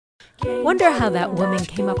Wonder how that woman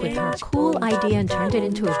came up with her cool idea and turned it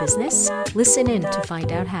into a business? Listen in to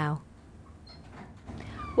find out how.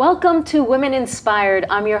 Welcome to Women Inspired.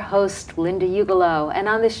 I'm your host, Linda Ugolo, and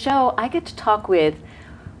on this show, I get to talk with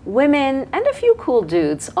women and a few cool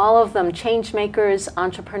dudes, all of them change makers,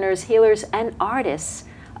 entrepreneurs, healers, and artists,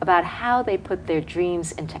 about how they put their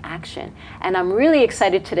dreams into action. And I'm really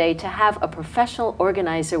excited today to have a professional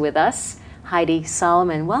organizer with us, Heidi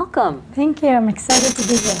Solomon. Welcome. Thank you. I'm excited to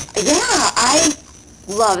be here. Yeah, I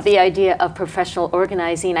love the idea of professional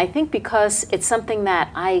organizing. I think because it's something that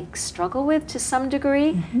I struggle with to some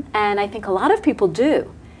degree, and I think a lot of people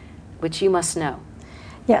do, which you must know.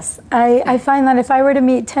 Yes, I find that if I were to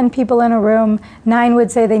meet 10 people in a room, 9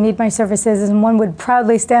 would say they need my services, and 1 would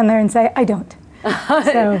proudly stand there and say, I don't.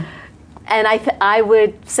 So. And I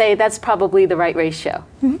would say that's probably the right ratio.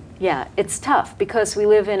 Yeah, it's tough because we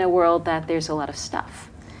live in a world that there's a lot of stuff.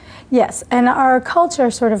 Yes, and our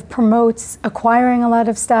culture sort of promotes acquiring a lot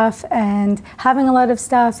of stuff and having a lot of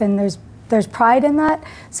stuff, and there's pride in that.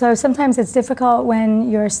 So sometimes it's difficult when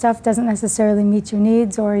your stuff doesn't necessarily meet your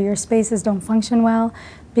needs or your spaces don't function well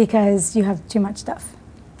because you have too much stuff.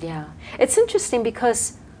 Yeah, it's interesting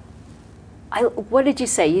because what did you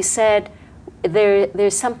say? You said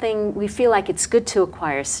there's something, we feel like it's good to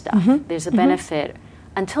acquire stuff. There's a benefit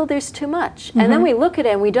until there's too much. And then we look at it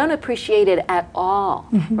and we don't appreciate it at all,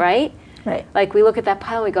 right? Right. Like we look at that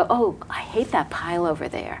pile and we go, oh, I hate that pile over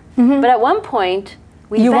there. But at one point,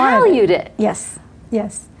 we valued it. Yes,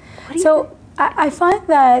 yes. So I find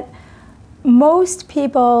that most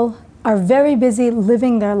people are very busy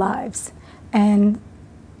living their lives. And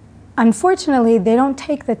unfortunately, they don't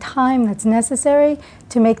take the time that's necessary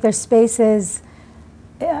to make their spaces,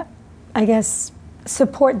 I guess,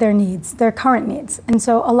 support their needs, their current needs. And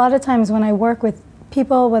so a lot of times when I work with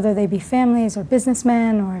people, whether they be families or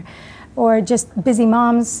businessmen or just busy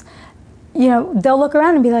moms, you know, they'll look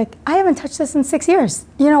around and be like, I haven't touched this in 6 years.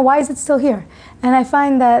 You know, why is it still here? And I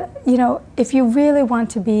find that, you know, if you really want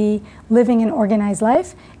to be living an organized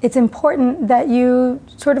life, it's important that you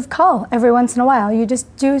sort of cull every once in a while. You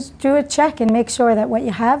just do a check and make sure that what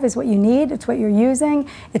you have is what you need, it's what you're using,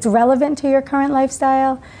 it's relevant to your current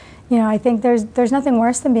lifestyle. You know, I think there's nothing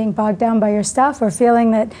worse than being bogged down by your stuff or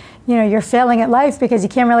feeling that, you know, you're failing at life because you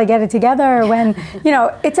can't really get it together when, you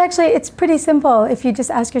know, it's pretty simple if you just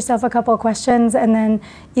ask yourself a couple of questions and then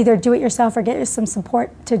either do it yourself or get you some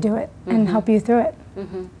support to do it and help you through it.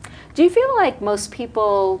 Do you feel like most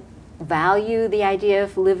people value the idea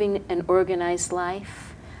of living an organized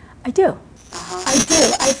life? I do. I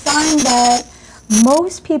do. I find that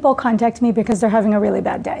most people contact me because they're having a really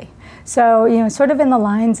bad day. So, you know, sort of in the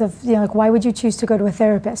lines of, you know, like, why would you choose to go to a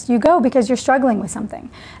therapist? You go because you're struggling with something.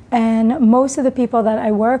 And most of the people that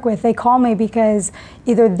I work with, they call me because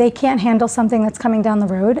either they can't handle something that's coming down the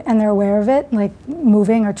road and they're aware of it, like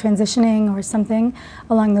moving or transitioning or something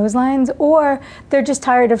along those lines, or they're just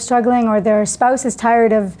tired of struggling or their spouse is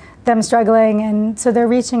tired of them struggling, and so they're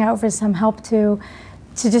reaching out for some help to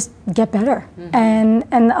just get better. And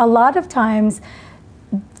a lot of times,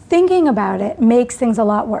 thinking about it makes things a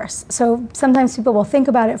lot worse. So sometimes people will think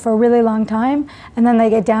about it for a really long time and then they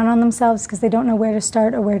get down on themselves because they don't know where to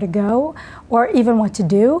start or where to go or even what to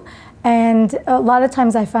do. And a lot of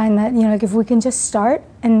times I find that, you know, like if we can just start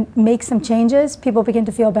and make some changes, people begin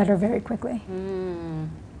to feel better very quickly.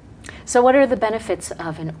 So what are the benefits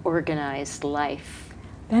of an organized life?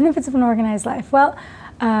 Benefits of an organized life? Well,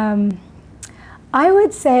 I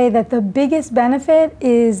would say that the biggest benefit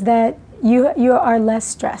is that you are less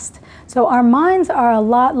stressed. So our minds are a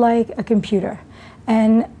lot like a computer.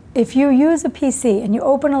 And if you use a PC and you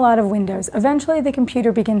open a lot of windows, eventually the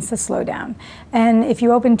computer begins to slow down. And if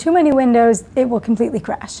you open too many windows, it will completely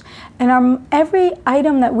crash. And every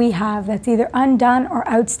item that we have that's either undone or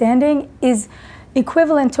outstanding is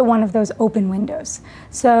equivalent to one of those open windows.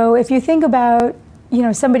 So if you think about, you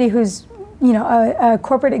know, somebody who's, you know, a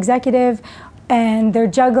corporate executive and they're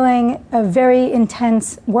juggling a very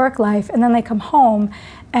intense work life, and then they come home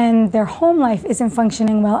and their home life isn't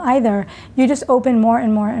functioning well either, you just open more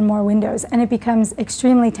and more and more windows and it becomes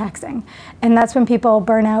extremely taxing. And that's when people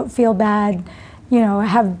burn out, feel bad, you know,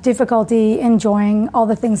 have difficulty enjoying all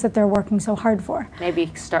the things that they're working so hard for. Maybe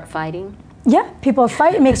start fighting? Yeah, people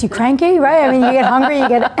fight. It makes you cranky, right? I mean, you get hungry, you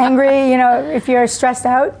get angry. You know, if you're stressed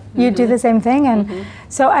out, you do the same thing. And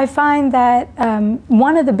so I find that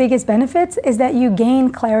one of the biggest benefits is that you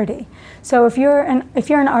gain clarity. So if you're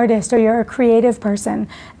an artist or you're a creative person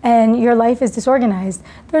and your life is disorganized,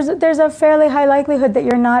 there's a fairly high likelihood that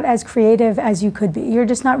you're not as creative as you could be. You're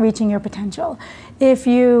just not reaching your potential. If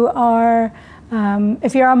you are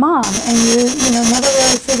If you're a mom and you never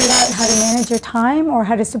really figured out how to manage your time or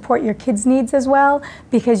how to support your kids' needs as well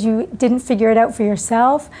because you didn't figure it out for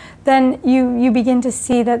yourself, then you begin to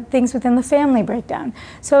see that things within the family break down.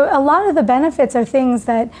 So a lot of the benefits are things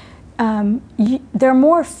that they're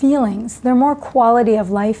more feelings, they're more quality of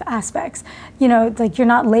life aspects. Like you're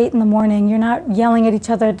not late in the morning, you're not yelling at each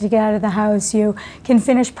other to get out of the house, you can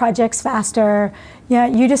finish projects faster. Yeah,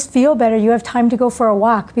 you just feel better. You have time to go for a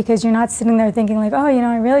walk because you're not sitting there thinking like, oh,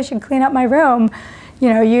 I really should clean up my room.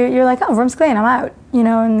 You're like, oh, room's clean, I'm out.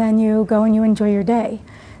 And then you go and you enjoy your day.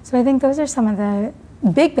 So I think those are some of the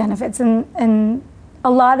big benefits, and a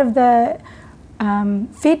lot of the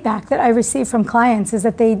feedback that I receive from clients is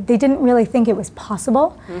that they didn't really think it was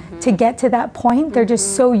possible to get to that point. They're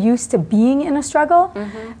just so used to being in a struggle.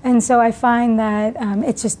 And so I find that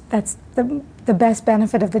that's the best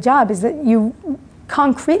benefit of the job is that you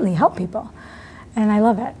concretely help people. And I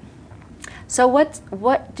love it. So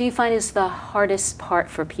what do you find is the hardest part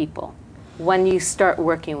for people when you start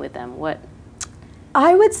working with them?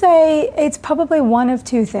 I would say it's probably one of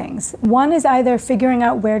two things. One is either figuring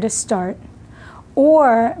out where to start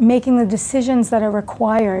or making the decisions that are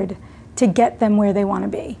required to get them where they want to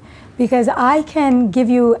be. Because I can give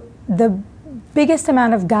you the biggest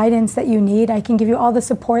amount of guidance that you need. I can give you all the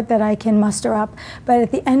support that I can muster up. But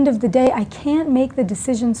at the end of the day, I can't make the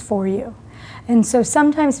decisions for you. And so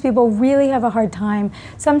sometimes people really have a hard time.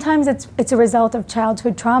 Sometimes it's a result of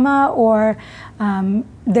childhood trauma, or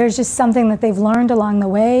there's just something that they've learned along the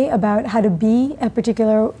way about how to be a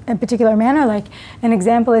particular manner. Like an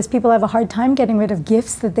example is people have a hard time getting rid of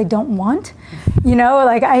gifts that they don't want.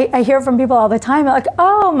 Like I hear from people all the time, like,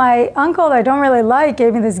 oh, my uncle I don't really like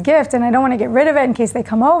gave me this gift and I don't want to get rid of it in case they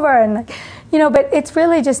come over. And but it's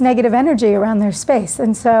really just negative energy around their space.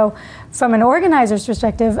 And so from an organizer's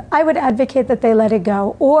perspective, I would advocate that they let it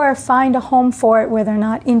go or find a home for it where they're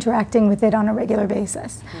not interacting with it on a regular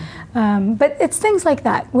basis. But it's things like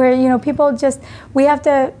that where, people we have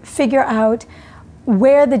to figure out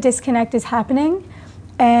where the disconnect is happening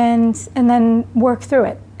and then work through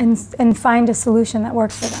it and find a solution that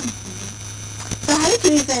works for them. So how did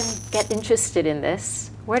you even get interested in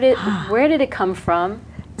this? Where did it come from?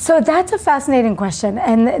 So that's a fascinating question,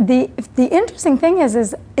 and the interesting thing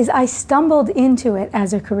is I stumbled into it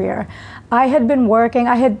as a career. I had been working.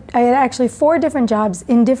 I had actually 4 different jobs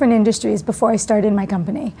in different industries before I started my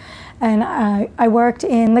company, and I worked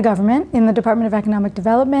in the government, in the Department of Economic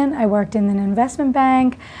Development. I worked in an investment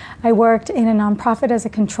bank. I worked in a nonprofit as a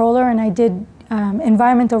controller, and I did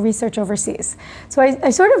environmental research overseas. So I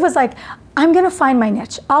sort of was like, I'm going to find my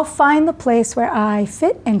niche. I'll find the place where I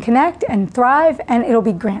fit and connect and thrive, and it'll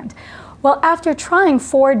be grand. Well, after trying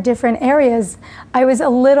 4 different areas, I was a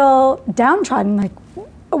little downtrodden, like,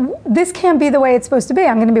 this can't be the way it's supposed to be.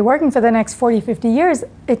 I'm going to be working for the next 40, 50 years.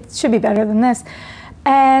 It should be better than this.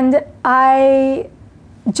 And I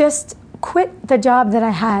just quit the job that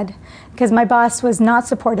I had because my boss was not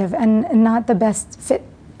supportive and not the best fit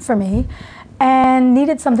for me, and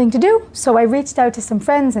needed something to do. So I reached out to some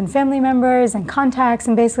friends and family members and contacts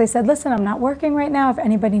and basically said, listen, I'm not working right now. If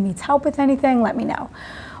anybody needs help with anything, let me know.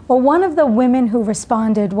 Well, one of the women who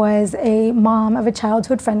responded was a mom of a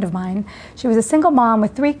childhood friend of mine. She was a single mom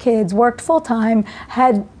with 3 kids, worked full-time,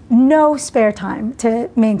 had no spare time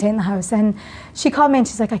to maintain the house. And she called me and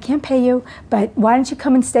she's like, I can't pay you, but why don't you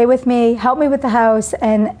come and stay with me, help me with the house,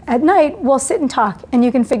 and at night we'll sit and talk and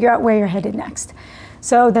you can figure out where you're headed next.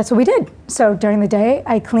 So that's what we did. So during the day,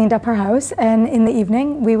 I cleaned up her house, and in the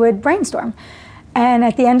evening, we would brainstorm. And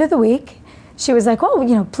at the end of the week, she was like,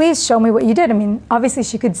 oh, please show me what you did. I mean, obviously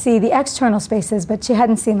she could see the external spaces, but she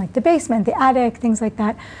hadn't seen like the basement, the attic, things like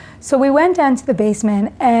that. So we went down to the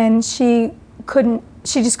basement, and she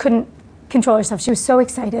just couldn't control herself. She was so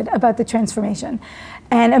excited about the transformation,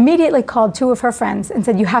 and immediately called 2 of her friends and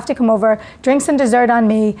said, you have to come over, drink some dessert on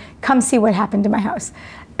me, come see what happened to my house.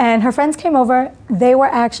 And her friends came over. They were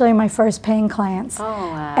actually my first paying clients. Oh,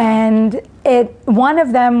 wow. And one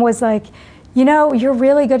of them was like, you're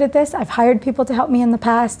really good at this. I've hired people to help me in the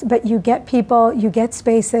past, but you get people, you get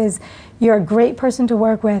spaces, you're a great person to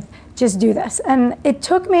work with. Just do this. And it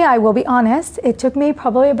took me, I will be honest, it took me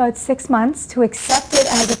probably about 6 months to accept it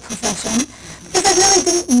as a profession because I really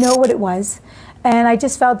didn't know what it was. And I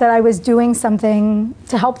just felt that I was doing something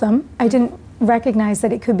to help them. I didn't recognize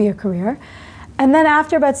that it could be a career. And then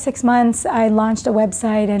after about 6 months, I launched a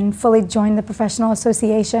website and fully joined the professional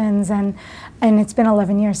associations, and it's been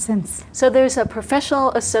 11 years since. So there's a professional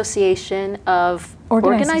association of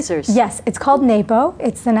organizers. Yes, it's called NAPO.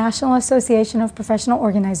 It's the National Association of Professional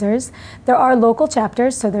Organizers. There are local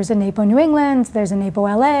chapters, so there's a NAPO New England, there's a NAPO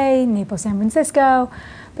LA, NAPO San Francisco.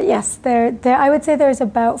 But yes, I would say there's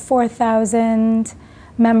about 4,000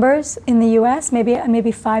 members in the U.S.,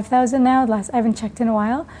 maybe 5,000 now. I haven't checked in a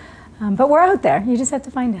while. But we're out there. You just have to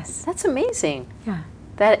find us. That's amazing. Yeah.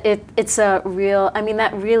 That it's a real, I mean,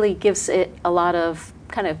 that really gives it a lot of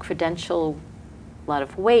kind of credential, a lot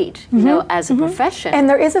of weight, you know, as a profession. And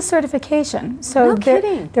there is a certification. So no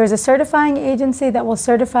kidding. There's a certifying agency that will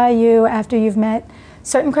certify you after you've met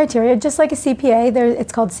certain criteria, just like a CPA.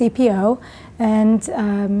 It's called CPO.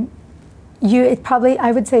 And it probably,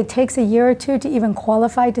 I would say, it takes a year or two to even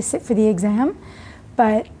qualify to sit for the exam.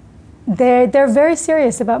 But they're very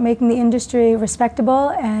serious about making the industry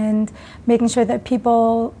respectable and making sure that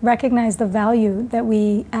people recognize the value that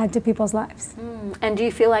we add to people's lives. And do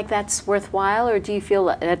you feel like that's worthwhile, or do you feel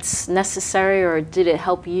that's necessary, or did it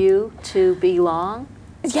help you to belong?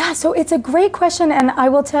 Yeah, so it's a great question, and I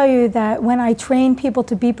will tell you that when I train people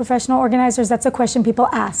to be professional organizers, that's a question people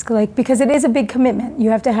ask, because it is a big commitment.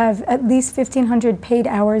 You have to have at least 1,500 paid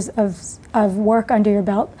hours of work under your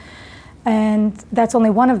belt. And that's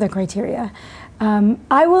only one of the criteria.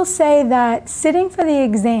 I will say that sitting for the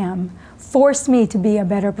exam forced me to be a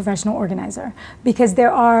better professional organizer, because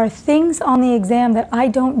there are things on the exam that I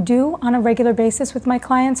don't do on a regular basis with my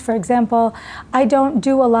clients. For example, I don't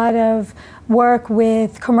do a lot of work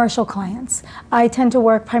with commercial clients. I tend to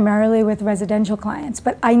work primarily with residential clients,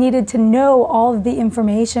 but I needed to know all of the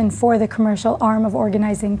information for the commercial arm of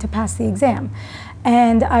organizing to pass the exam.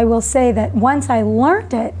 And I will say that once I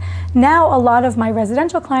learned it, now a lot of my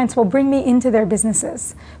residential clients will bring me into their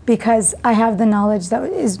businesses because I have the knowledge that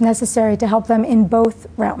is necessary to help them in both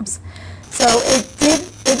realms. So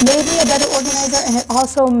it made me a better organizer, and it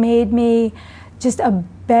also made me just a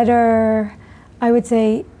better, I would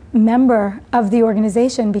say, member of the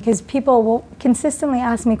organization, because people will consistently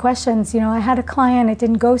ask me questions. I had a client, it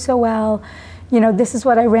didn't go so well, this is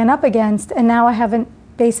what I ran up against, and now I have a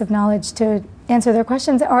base of knowledge to answer their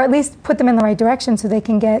questions, or at least put them in the right direction so they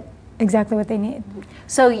can get exactly what they need.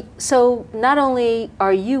 So not only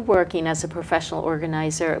are you working as a professional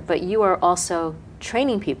organizer, but you are also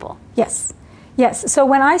training people. Yes. So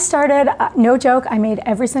when I started, no joke, I made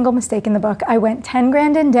every single mistake in the book. I went 10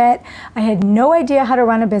 grand in debt. I had no idea how to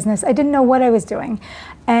run a business. I didn't know what I was doing.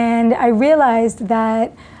 And I realized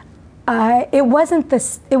that it wasn't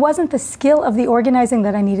the skill of the organizing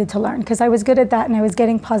that I needed to learn, because I was good at that and I was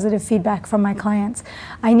getting positive feedback from my clients.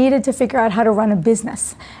 I needed to figure out how to run a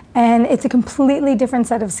business, and it's a completely different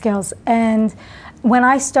set of skills. And when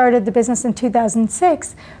I started the business in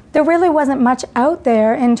 2006, there really wasn't much out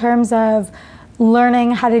there in terms of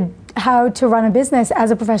learning how to run a business as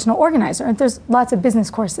a professional organizer. And there's lots of business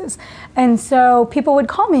courses. And so people would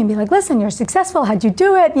call me and be like, listen, you're successful, how'd you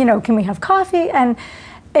do it? Can we have coffee? And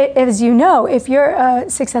as you know, if you're a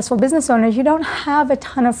successful business owner, you don't have a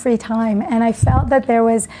ton of free time. And I felt that there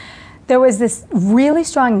was this really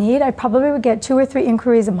strong need. I probably would get 2 or 3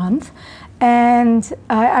 inquiries a month. And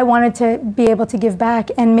I wanted to be able to give back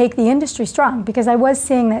and make the industry strong, because I was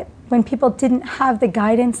seeing that when people didn't have the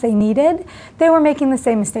guidance they needed, they were making the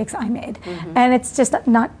same mistakes I made. And it's just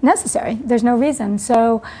not necessary. There's no reason.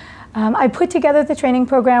 So I put together the training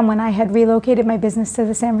program when I had relocated my business to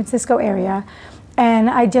the San Francisco area. And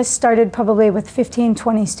I just started probably with 15,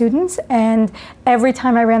 20 students. And every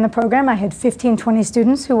time I ran the program, I had 15, 20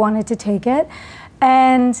 students who wanted to take it.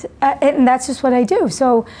 And that's just what I do.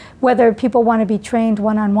 So whether people want to be trained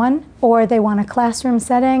one-on-one or they want a classroom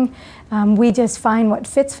setting, we just find what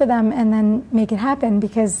fits for them and then make it happen,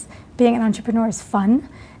 because being an entrepreneur is fun.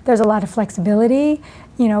 There's a lot of flexibility,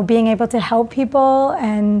 being able to help people.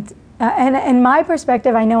 And in my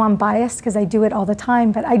perspective, I know I'm biased because I do it all the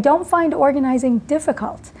time, but I don't find organizing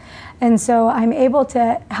difficult. And so I'm able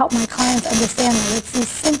to help my clients understand that it's these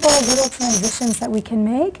simple little transitions that we can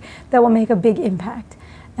make that will make a big impact.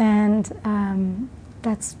 And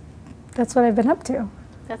that's what I've been up to.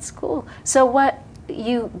 That's cool. So what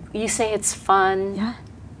you say it's fun. Yeah.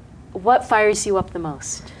 What fires you up the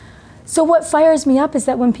most? So what fires me up is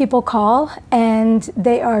that when people call and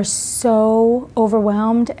they are so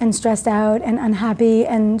overwhelmed and stressed out and unhappy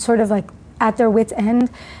and sort of like at their wit's end,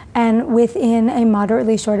 and within a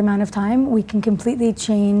moderately short amount of time, we can completely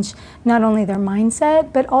change not only their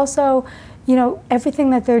mindset, but also, everything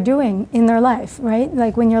that they're doing in their life, right?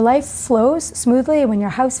 Like when your life flows smoothly, when your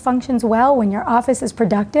house functions well, when your office is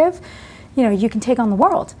productive, you can take on the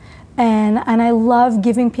world. And I love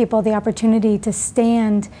giving people the opportunity to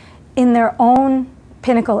stand in their own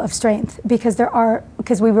pinnacle of strength, because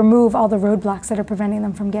we remove all the roadblocks that are preventing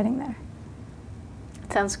them from getting there.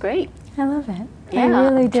 Sounds great. I love it. Yeah, I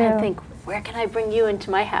really do. I'm trying to think, where can I bring you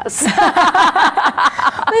into my house?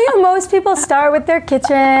 Most people start with their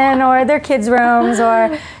kitchen or their kids' rooms,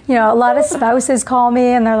 or a lot of spouses call me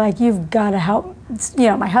and they're like, "You've got to help,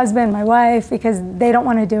 my husband, my wife," because they don't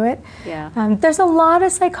want to do it. Yeah. There's a lot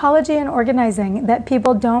of psychology in organizing that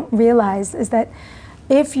people don't realize, is that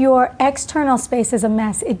if your external space is a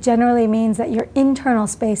mess, it generally means that your internal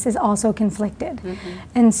space is also conflicted. Mm-hmm.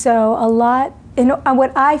 And so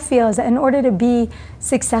what I feel is that in order to be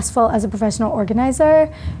successful as a professional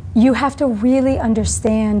organizer, you have to really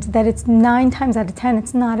understand that it's 9 times out of 10,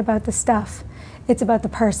 it's not about the stuff. It's about the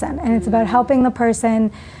person. And it's about helping the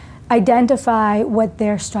person identify what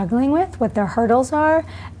they're struggling with, what their hurdles are,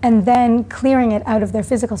 and then clearing it out of their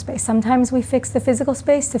physical space. Sometimes we fix the physical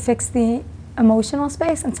space to fix the emotional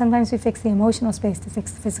space, and sometimes we fix the emotional space to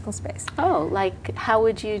fix the physical space. Oh, like how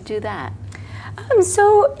would you do that?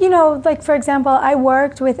 So, like for example, I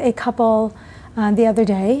worked with a couple the other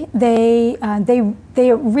day. They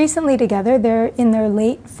are recently together. They're in their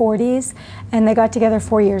late 40s, and they got together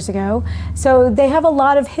 4 years ago. So they have a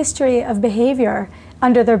lot of history of behavior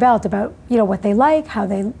under their belt about what they like,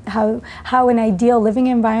 how an ideal living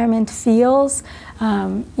environment feels.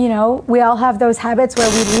 We all have those habits where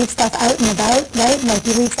we leave stuff out and about, right? Like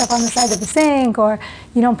you leave stuff on the side of the sink, or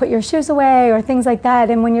you don't put your shoes away, or things like that.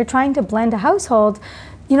 And when you're trying to blend a household,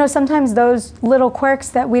 sometimes those little quirks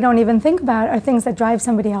that we don't even think about are things that drive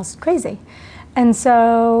somebody else crazy. And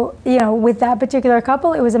so, with that particular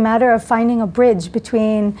couple, it was a matter of finding a bridge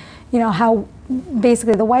between, how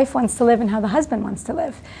basically the wife wants to live and how the husband wants to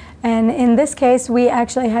live. And in this case, we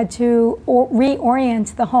actually had to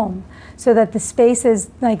reorient the home so that the spaces,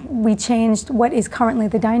 like we changed what is currently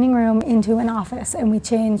the dining room into an office, and we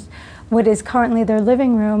changed what is currently their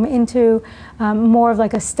living room into more of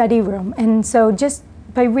like a study room. And so just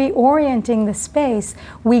by reorienting the space,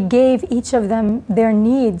 we gave each of them their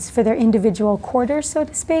needs for their individual quarters, so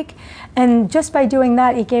to speak. And just by doing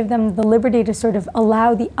that, it gave them the liberty to sort of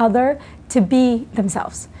allow the other to be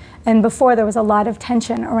themselves. And before, there was a lot of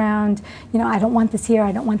tension around, I don't want this here,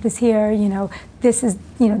 I don't want this here, this is,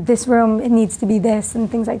 this room, it needs to be this,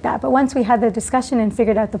 and things like that. But once we had the discussion and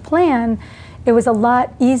figured out the plan, it was a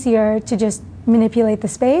lot easier to just manipulate the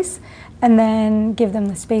space and then give them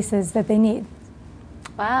the spaces that they need.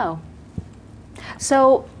 Wow.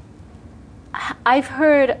 So I've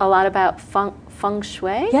heard a lot about feng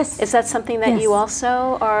shui. Yes. Is that something that you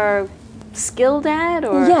also are skilled at?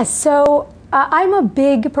 Or? Yes. So I'm a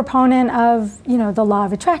big proponent of, the law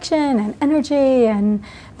of attraction and energy and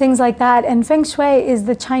things like that. And feng shui is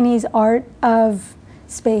the Chinese art of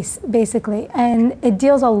space, basically. And it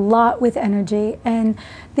deals a lot with energy. And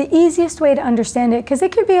the easiest way to understand it, because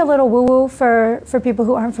it could be a little woo-woo for people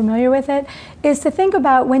who aren't familiar with it, is to think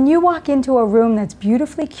about when you walk into a room that's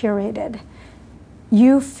beautifully curated,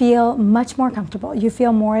 you feel much more comfortable. You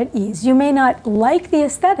feel more at ease. You may not like the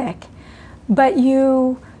aesthetic, but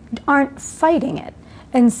you aren't fighting it.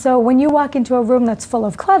 And so when you walk into a room that's full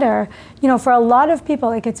of clutter, for a lot of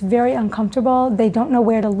people, it gets very uncomfortable. They don't know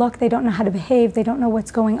where to look. They don't know how to behave. They don't know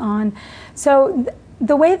what's going on. So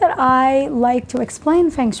the way that I like to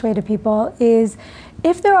explain feng shui to people is,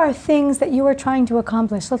 if there are things that you are trying to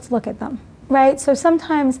accomplish, let's look at them. Right? So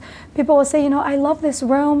sometimes people will say, I love this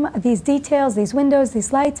room, these details, these windows,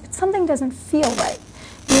 these lights, but something doesn't feel right.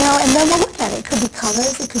 And then we'll look at it. It could be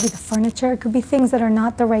colors, it could be the furniture, it could be things that are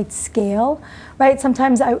not the right scale, right?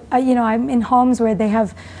 Sometimes I'm in homes where they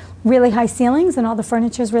have really high ceilings and all the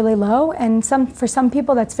furniture is really low, and for some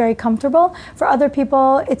people that's very comfortable. For other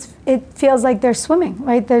people, it feels like they're swimming,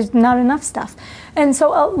 right? There's not enough stuff. And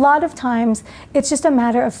so a lot of times it's just a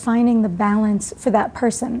matter of finding the balance for that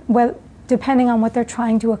person, depending on what they're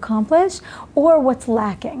trying to accomplish or what's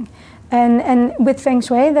lacking. And with feng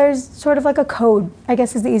shui, there's sort of like a code, I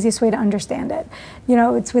guess is the easiest way to understand it.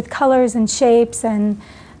 It's with colors and shapes and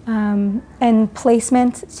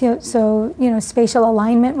placement, so spatial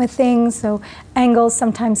alignment with things. So angles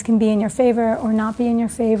sometimes can be in your favor or not be in your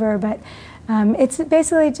favor, but it's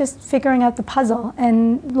basically just figuring out the puzzle.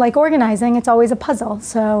 And like organizing, it's always a puzzle.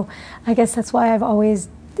 So I guess that's why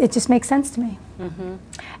it just makes sense to me. Mm-hmm.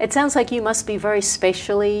 It sounds like you must be very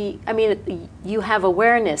spatially, you have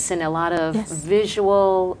awareness in a lot of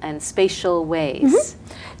visual and spatial ways.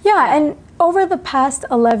 Mm-hmm. Yeah, and over the past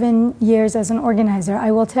 11 years as an organizer, I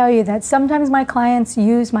will tell you that sometimes my clients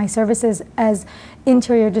use my services as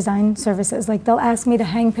interior design services. Like they'll ask me to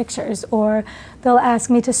hang pictures, or they'll ask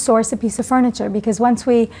me to source a piece of furniture, because once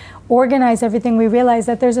we organize everything, we realize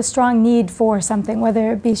that there's a strong need for something,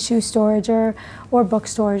 whether it be shoe storage or book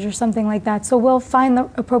storage or something like that. So we'll find the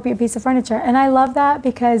appropriate piece of furniture. And I love that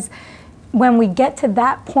because when we get to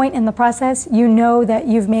that point in the process, you know that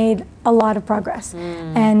you've made a lot of progress.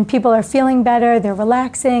 And people are feeling better, they're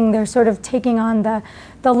relaxing, they're sort of taking on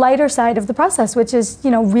the lighter side of the process, which is,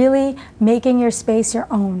 you know, really making your space your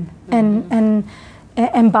own and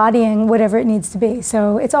embodying whatever it needs to be.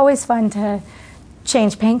 So it's always fun to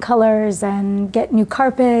change paint colors and get new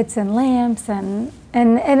carpets and lamps, and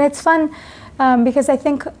it's fun because I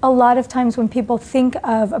think a lot of times when people think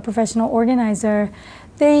of a professional organizer,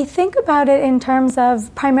 they think about it in terms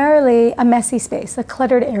of primarily a messy space, a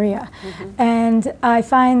cluttered area. And I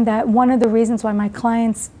find that one of the reasons why my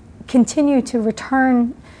clients continue to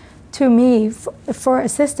return to me for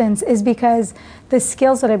assistance is because the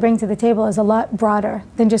skills that I bring to the table is a lot broader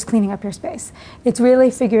than just cleaning up your space. It's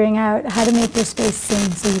really figuring out how to make your space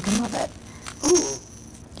sing so you can love it. Ooh.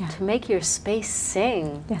 Yeah. To make your space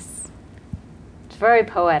sing. Yes. Very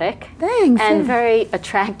poetic. Thanks. And very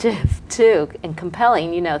attractive too, and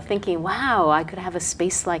compelling, you know, thinking, wow, I could have a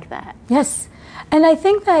space like that. Yes. And I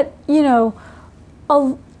think that, you know,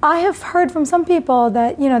 I have heard from some people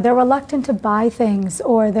that, you know, they're reluctant to buy things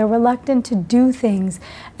or they're reluctant to do things.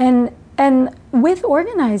 And with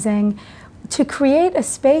organizing, to create a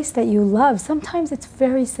space that you love, sometimes it's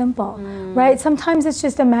very simple, right? Sometimes it's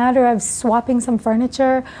just a matter of swapping some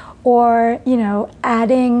furniture or, you know,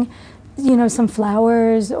 adding, you know, some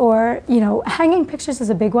flowers, or, you know, hanging pictures is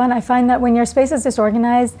a big one. I find that when your space is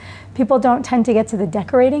disorganized, people don't tend to get to the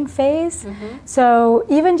decorating phase. So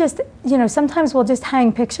even just, you know, sometimes we'll just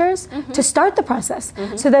hang pictures to start the process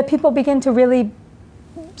so that people begin to really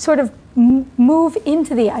sort of move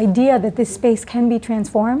into the idea that this space can be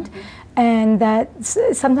transformed, and that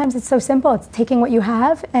sometimes it's so simple. It's taking what you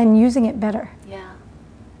have and using it better. Yeah.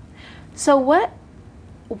 So what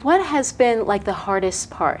has been like the hardest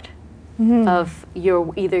part of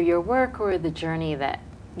either your work or the journey that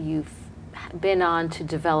you've been on to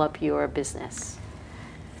develop your business?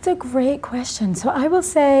 It's a great question. So I will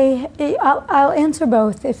say, I'll answer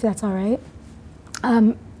both if that's all right.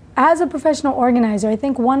 As a professional organizer, I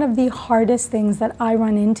think one of the hardest things that I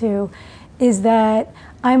run into is that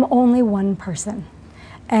I'm only one person.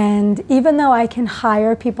 And even though I can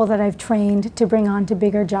hire people that I've trained to bring on to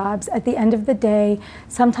bigger jobs, at the end of the day,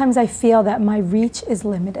 sometimes I feel that my reach is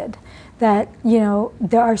limited. That, you know,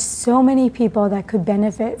 there are so many people that could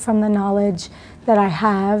benefit from the knowledge that I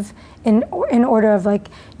have in order of, like,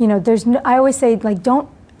 you know, I always say, like, don't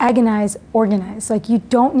agonize, organize. Like, you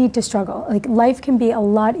don't need to struggle. Like, life can be a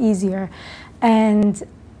lot easier. And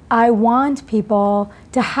I want people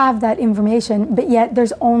to have that information, but yet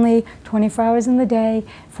there's only 24 hours in the day,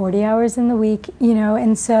 40 hours in the week, you know,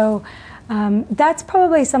 and so that's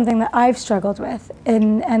probably something that I've struggled with,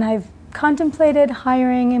 and I've contemplated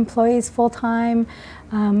hiring employees full-time,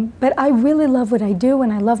 but I really love what I do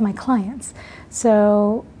and I love my clients.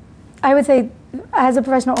 So I would say, as a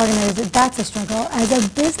professional organizer, that's a struggle. As a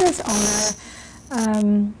business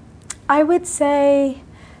owner, I would say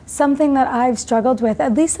something that I've struggled with,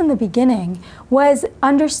 at least in the beginning, was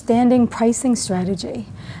understanding pricing strategy.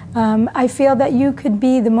 I feel that you could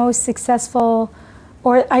be the most successful,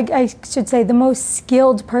 or I should say the most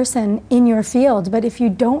skilled person in your field, but if you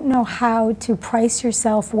don't know how to price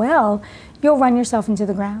yourself well, you'll run yourself into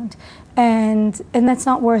the ground. And that's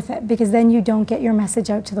not worth it, because then you don't get your message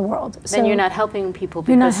out to the world. Then you're not helping people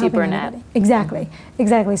because you burn out. Exactly,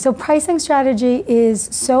 exactly. So pricing strategy is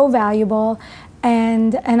so valuable,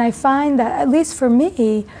 and I find that, at least for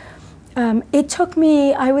me, it took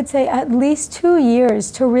me, I would say, at least 2 years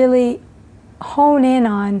to really hone in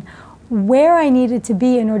on where I needed to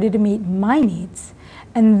be in order to meet my needs.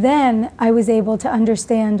 And then I was able to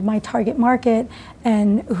understand my target market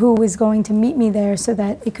and who was going to meet me there, so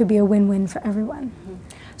that it could be a win-win for everyone.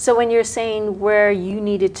 So when you're saying where you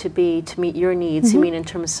needed to be to meet your needs, you mean in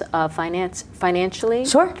terms of financially?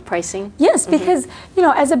 Sure. Pricing? Yes, because, you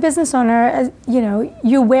know, as a business owner, you know,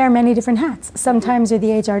 you wear many different hats. Sometimes you're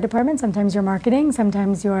the HR department, sometimes you're marketing,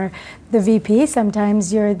 sometimes you're the VP,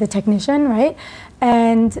 sometimes you're the technician, right?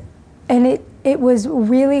 And it was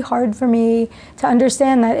really hard for me to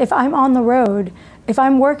understand that if I'm on the road, if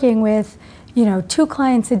I'm working with, you know, 2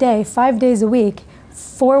 clients a day, 5 days a week,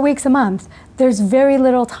 4 weeks a month, there's very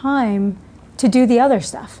little time to do the other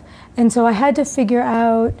stuff. And so I had to figure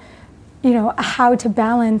out, you know, how to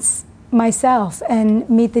balance myself and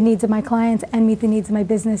meet the needs of my clients and meet the needs of my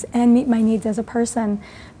business and meet my needs as a person.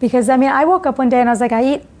 Because, I mean, I woke up one day and I was like,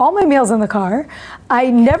 I eat all my meals in the car.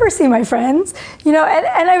 I never see my friends, you know,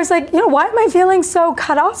 and I was like, you know, why am I feeling so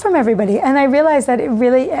cut off from everybody? And I realized that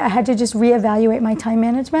I had to just reevaluate my time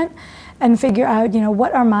management and figure out, you know,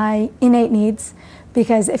 what are my innate needs?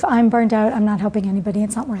 Because if I'm burnt out, I'm not helping anybody.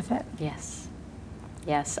 It's not worth it. Yes.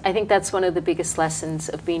 Yes, I think that's one of the biggest lessons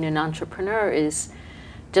of being an entrepreneur is,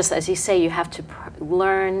 just as you say, you have to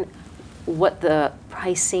learn what the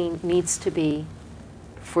pricing needs to be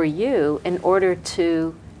for you in order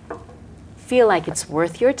to feel like it's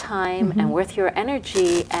worth your time and worth your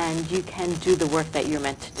energy, and you can do the work that you're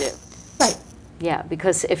meant to do. Right. Yeah,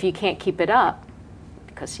 because if you can't keep it up,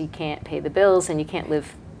 because you can't pay the bills and you can't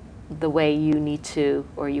live the way you need to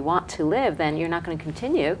or you want to live, then you're not going to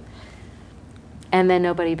continue, and then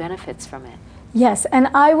nobody benefits from it. Yes, and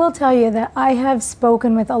I will tell you that I have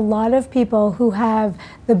spoken with a lot of people who have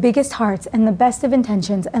the biggest hearts and the best of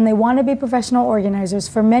intentions, and they want to be professional organizers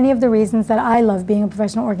for many of the reasons that I love being a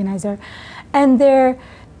professional organizer. And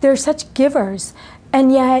they're such givers,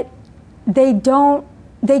 and yet they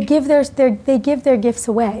give their gifts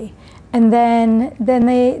away, and then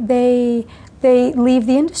they leave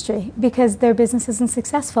the industry because their business isn't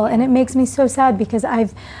successful. And it makes me so sad because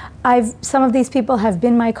some of these people have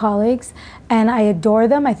been my colleagues and I adore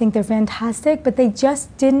them. I think they're fantastic, but they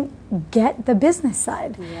just didn't get the business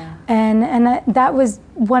side. Yeah. And that was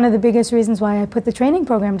one of the biggest reasons why I put the training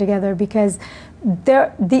program together, because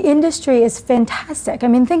the industry is fantastic. I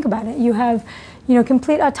mean, think about it. You have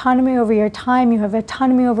complete autonomy over your time. You have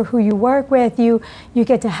autonomy over who you work with. You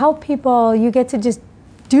get to help people. You get to just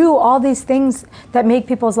do all these things that make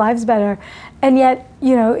people's lives better. And yet,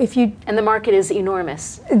 if you... And the market is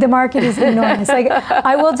enormous. The market is enormous. Like,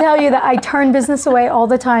 I will tell you that I turn business away all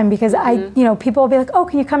the time because people will be like, oh,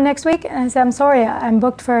 can you come next week? And I say, I'm sorry, I'm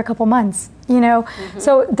booked for a couple months,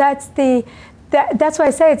 So that's why I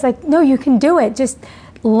say it's like, no, you can do it. Just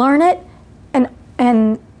learn it and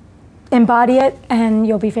embody it and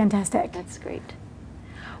you'll be fantastic. That's great.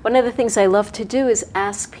 One of the things I love to do is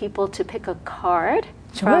ask people to pick a card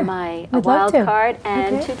from a wild card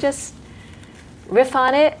and to just riff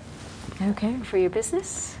on it for your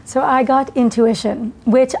business. So I got intuition,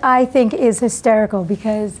 which I think is hysterical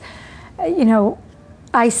because,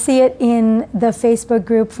 I see it in the Facebook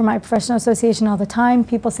group for my professional association all the time.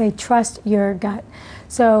 People say, trust your gut.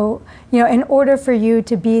 So, in order for you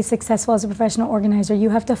to be successful as a professional organizer, you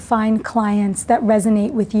have to find clients that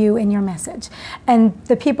resonate with you and your message. And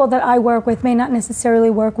the people that I work with may not necessarily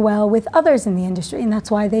work well with others in the industry, and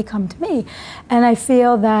that's why they come to me. And I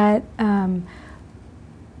feel that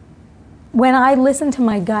when I listen to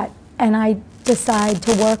my gut and I decide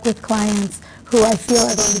to work with clients who I feel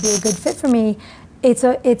are going to be a good fit for me, it's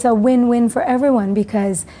a win-win for everyone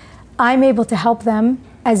because I'm able to help them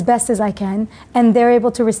as best as I can, and they're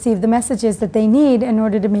able to receive the messages that they need in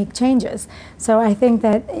order to make changes. So I think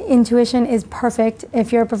that intuition is perfect.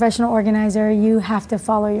 If you're a professional organizer, you have to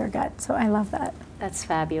follow your gut. So I love that. That's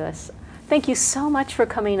fabulous. Thank you so much for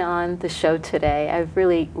coming on the show today. I've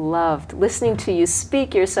really loved listening to you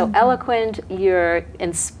speak. You're so eloquent, you're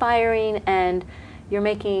inspiring, and you're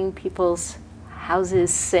making people's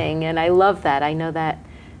houses sing, and I love that. I know that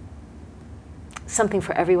something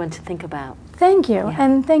for everyone to think about. Thank you,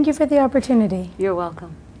 and thank you for the opportunity. You're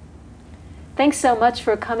welcome. Thanks so much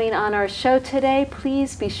for coming on our show today.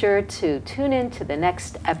 Please be sure to tune in to the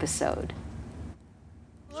next episode.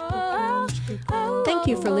 Thank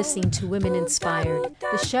you for listening to Women Inspired.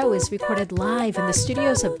 The show is recorded live in the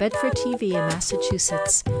studios of Bedford TV in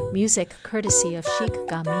Massachusetts. Music courtesy of Sheikh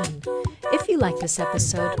Gamin. If you like this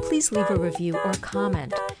episode, please leave a review or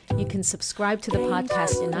comment. You can subscribe to the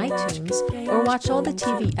podcast in iTunes or watch all the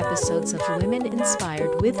TV episodes of Women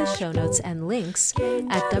Inspired with the show notes and links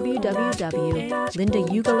at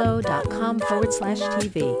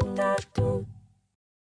www.lindayugalo.com/TV.